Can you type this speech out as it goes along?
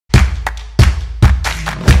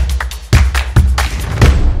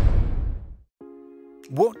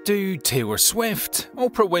What do Taylor Swift,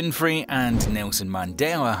 Oprah Winfrey, and Nelson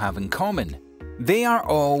Mandela have in common? They are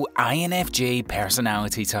all INFJ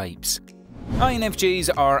personality types. INFJs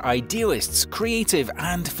are idealists, creative,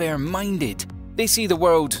 and fair-minded. They see the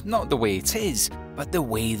world not the way it is, but the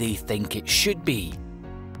way they think it should be.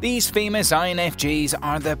 These famous INFJs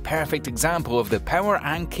are the perfect example of the power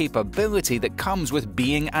and capability that comes with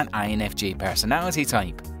being an INFJ personality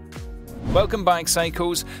type. Welcome back,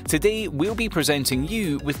 Psychos. Today we'll be presenting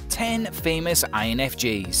you with 10 famous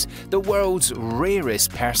INFJs, the world's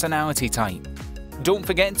rarest personality type. Don't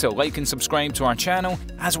forget to like and subscribe to our channel,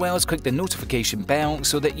 as well as click the notification bell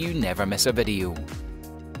so that you never miss a video.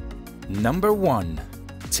 Number 1.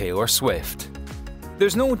 Taylor Swift.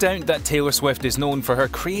 There's no doubt that Taylor Swift is known for her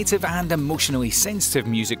creative and emotionally sensitive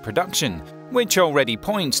music production, which already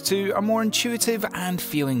points to a more intuitive and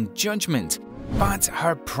feeling judgment. But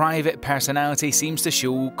her private personality seems to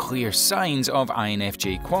show clear signs of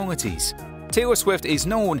INFJ qualities. Taylor Swift is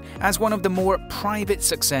known as one of the more private,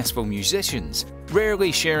 successful musicians,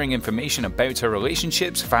 rarely sharing information about her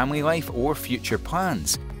relationships, family life, or future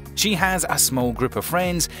plans. She has a small group of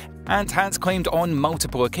friends and has claimed on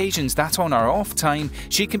multiple occasions that on her off time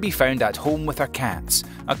she can be found at home with her cats,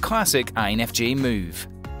 a classic INFJ move.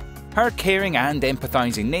 Her caring and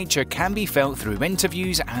empathizing nature can be felt through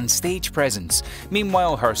interviews and stage presence.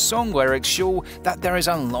 Meanwhile, her song lyrics show that there is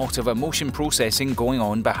a lot of emotion processing going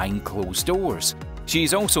on behind closed doors. She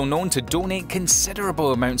is also known to donate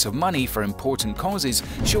considerable amounts of money for important causes,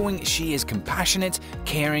 showing she is compassionate,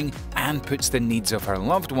 caring, and puts the needs of her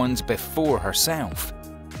loved ones before herself.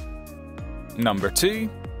 Number 2.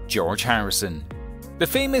 George Harrison. The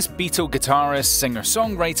famous Beatle guitarist,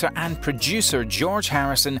 singer-songwriter, and producer George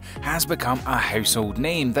Harrison has become a household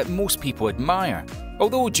name that most people admire.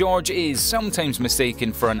 Although George is sometimes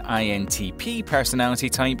mistaken for an INTP personality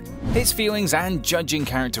type, his feelings and judging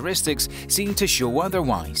characteristics seem to show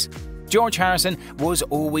otherwise. George Harrison was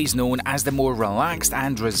always known as the more relaxed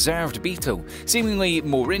and reserved Beatle, seemingly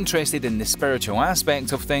more interested in the spiritual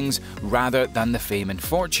aspect of things rather than the fame and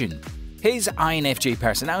fortune. His INFJ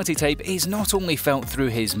personality type is not only felt through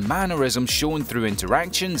his mannerisms shown through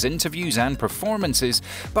interactions, interviews, and performances,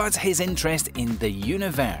 but his interest in the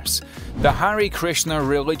universe. The Hare Krishna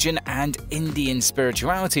religion and Indian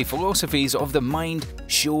spirituality philosophies of the mind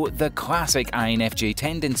show the classic INFJ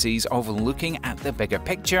tendencies of looking at the bigger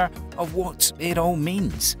picture of what it all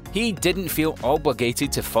means. He didn't feel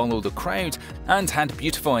obligated to follow the crowd and had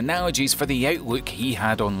beautiful analogies for the outlook he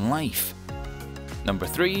had on life. Number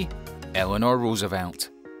 3. Eleanor Roosevelt.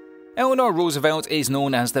 Eleanor Roosevelt is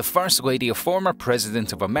known as the First Lady of former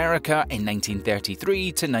President of America in 1933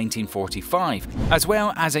 to 1945, as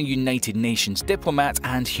well as a United Nations diplomat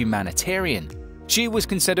and humanitarian. She was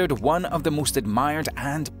considered one of the most admired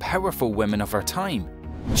and powerful women of her time.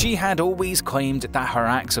 She had always claimed that her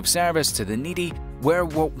acts of service to the needy were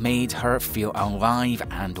what made her feel alive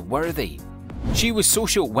and worthy. She was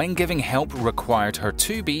social when giving help required her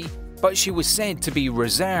to be, but she was said to be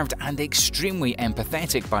reserved and extremely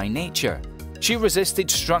empathetic by nature. She resisted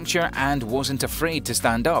structure and wasn't afraid to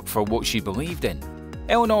stand up for what she believed in.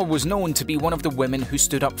 Eleanor was known to be one of the women who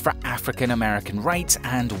stood up for African American rights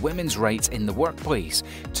and women's rights in the workplace,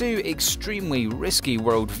 two extremely risky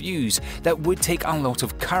worldviews that would take a lot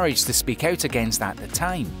of courage to speak out against at the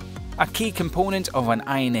time. A key component of an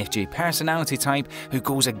INFJ personality type who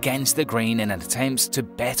goes against the grain in attempts to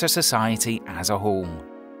better society as a whole.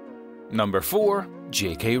 Number 4.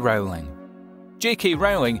 J.K. Rowling. J.K.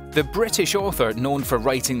 Rowling, the British author known for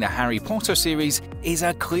writing the Harry Potter series, is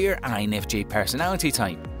a clear INFJ personality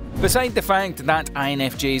type. Beside the fact that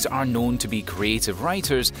INFJs are known to be creative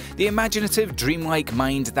writers, the imaginative, dreamlike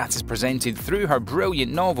mind that is presented through her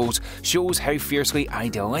brilliant novels shows how fiercely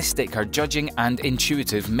idealistic her judging and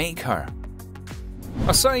intuitive make her.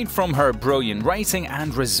 Aside from her brilliant writing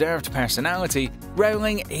and reserved personality,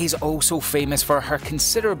 Rowling is also famous for her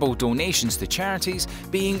considerable donations to charities,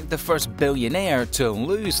 being the first billionaire to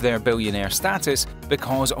lose their billionaire status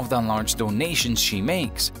because of the large donations she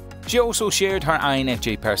makes. She also shared her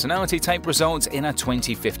INFJ personality type results in a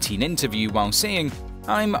 2015 interview while saying,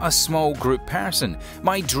 "I'm a small group person.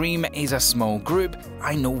 My dream is a small group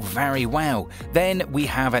I know very well. Then we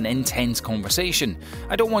have an intense conversation.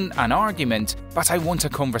 I don't want an argument, but I want a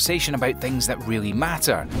conversation about things that really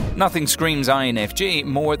matter. Nothing screams INFJ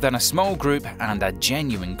more than a small group and a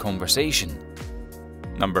genuine conversation."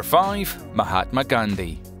 Number 5. Mahatma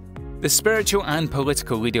Gandhi. The spiritual and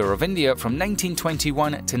political leader of India from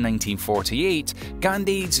 1921 to 1948,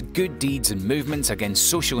 Gandhi's good deeds and movements against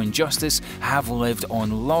social injustice have lived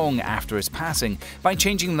on long after his passing by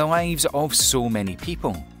changing the lives of so many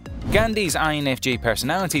people. Gandhi's INFJ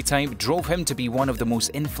personality type drove him to be one of the most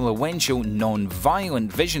influential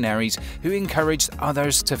non-violent visionaries who encouraged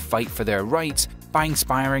others to fight for their rights by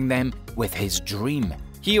inspiring them with his dream.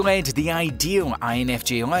 He led the ideal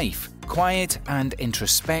INFJ life, quiet and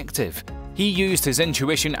introspective. He used his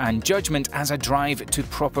intuition and judgment as a drive to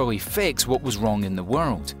properly fix what was wrong in the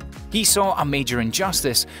world. He saw a major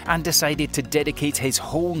injustice and decided to dedicate his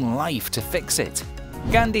whole life to fix it.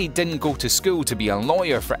 Gandhi didn't go to school to be a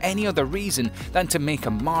lawyer for any other reason than to make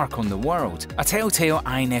a mark on the world, a telltale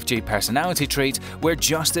INFJ personality trait where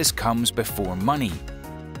justice comes before money.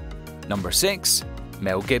 Number 6.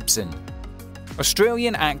 Mel Gibson.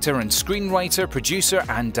 Australian actor and screenwriter, producer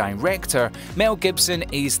and director, Mel Gibson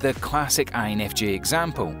is the classic INFJ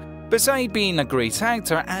example. Beside being a great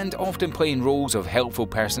actor and often playing roles of helpful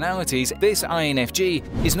personalities, this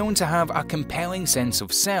INFJ is known to have a compelling sense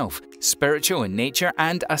of self, spiritual in nature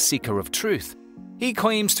and a seeker of truth. He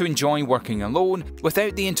claims to enjoy working alone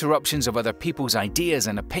without the interruptions of other people's ideas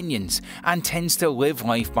and opinions, and tends to live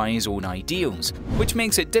life by his own ideals, which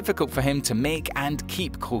makes it difficult for him to make and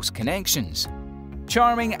keep close connections.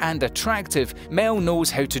 Charming and attractive, Mel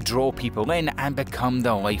knows how to draw people in and become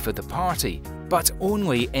the life of the party, but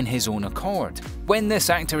only in his own accord. When this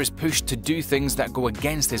actor is pushed to do things that go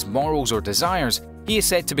against his morals or desires, he is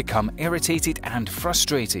said to become irritated and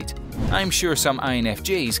frustrated. I'm sure some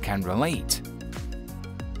INFJs can relate.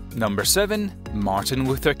 Number 7. Martin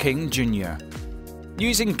Luther King Jr.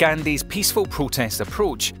 Using Gandhi's peaceful protest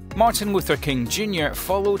approach, Martin Luther King Jr.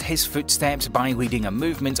 followed his footsteps by leading a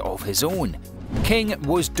movement of his own. King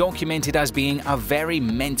was documented as being a very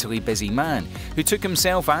mentally busy man who took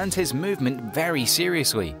himself and his movement very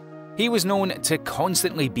seriously. He was known to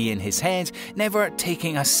constantly be in his head, never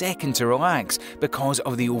taking a second to relax because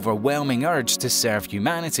of the overwhelming urge to serve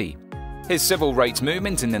humanity. His civil rights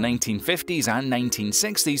movement in the 1950s and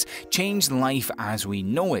 1960s changed life as we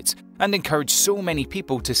know it and encouraged so many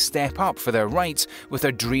people to step up for their rights with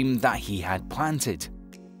a dream that he had planted.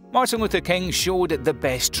 Martin Luther King showed the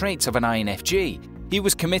best traits of an INFJ. He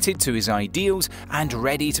was committed to his ideals and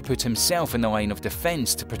ready to put himself in the line of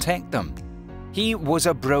defense to protect them. He was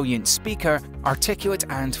a brilliant speaker, articulate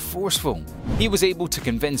and forceful. He was able to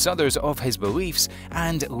convince others of his beliefs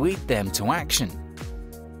and lead them to action.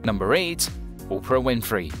 Number 8. Oprah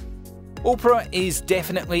Winfrey. Oprah is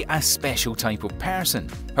definitely a special type of person.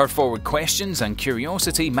 Her forward questions and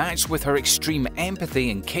curiosity matched with her extreme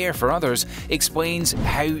empathy and care for others explains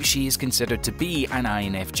how she is considered to be an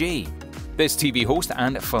INFJ. This TV host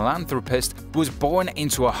and philanthropist was born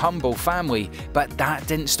into a humble family, but that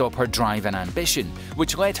didn't stop her drive and ambition,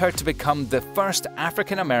 which led her to become the first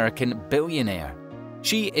African-American billionaire.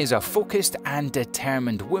 She is a focused and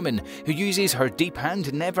determined woman who uses her deep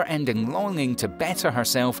and never-ending longing to better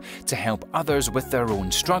herself to help others with their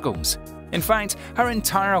own struggles. In fact, her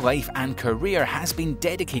entire life and career has been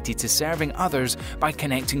dedicated to serving others by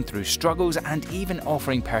connecting through struggles and even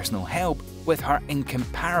offering personal help with her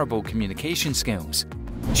incomparable communication skills.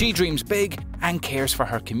 She dreams big and cares for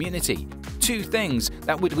her community, two things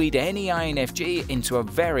that would lead any INFJ into a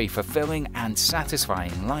very fulfilling and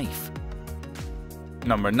satisfying life.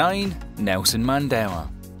 Number 9. Nelson Mandela.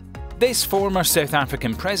 This former South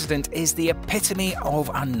African president is the epitome of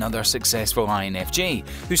another successful INFJ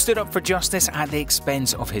who stood up for justice at the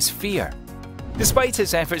expense of his fear. Despite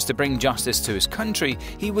his efforts to bring justice to his country,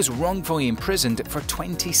 he was wrongfully imprisoned for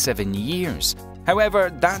 27 years. However,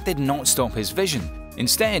 that did not stop his vision.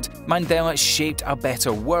 Instead, Mandela shaped a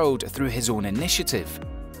better world through his own initiative.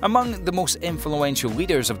 Among the most influential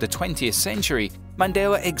leaders of the 20th century,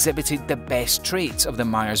 Mandela exhibited the best traits of the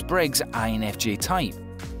Meyers-Briggs INFJ type.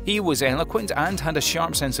 He was eloquent and had a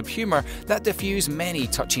sharp sense of humour that diffused many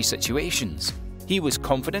touchy situations. He was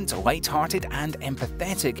confident, light-hearted and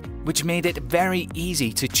empathetic, which made it very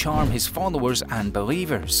easy to charm his followers and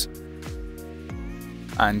believers.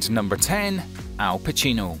 And number 10. Al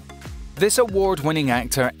Pacino. This award-winning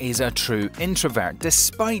actor is a true introvert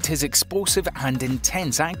despite his explosive and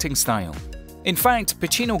intense acting style. In fact,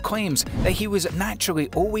 Pacino claims that he was naturally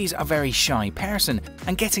always a very shy person,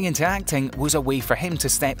 and getting into acting was a way for him to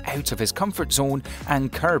step out of his comfort zone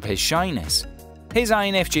and curb his shyness. His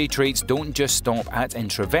INFJ traits don't just stop at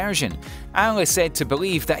introversion. Al is said to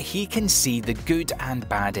believe that he can see the good and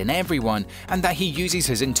bad in everyone, and that he uses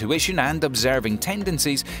his intuition and observing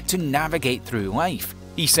tendencies to navigate through life.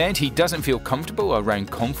 He said he doesn't feel comfortable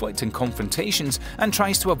around conflict and confrontations and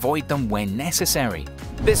tries to avoid them when necessary.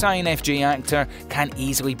 This INFJ actor can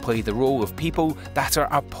easily play the role of people that are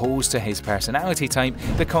opposed to his personality type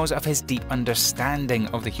because of his deep understanding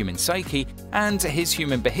of the human psyche and his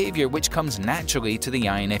human behaviour, which comes naturally to the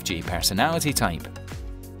INFJ personality type.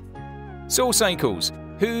 So psychos,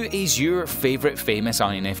 who is your favourite famous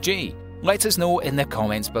INFJ? Let us know in the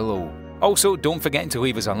comments below. Also, don't forget to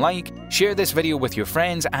leave us a like, share this video with your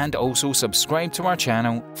friends and also subscribe to our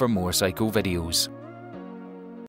channel for more psycho videos.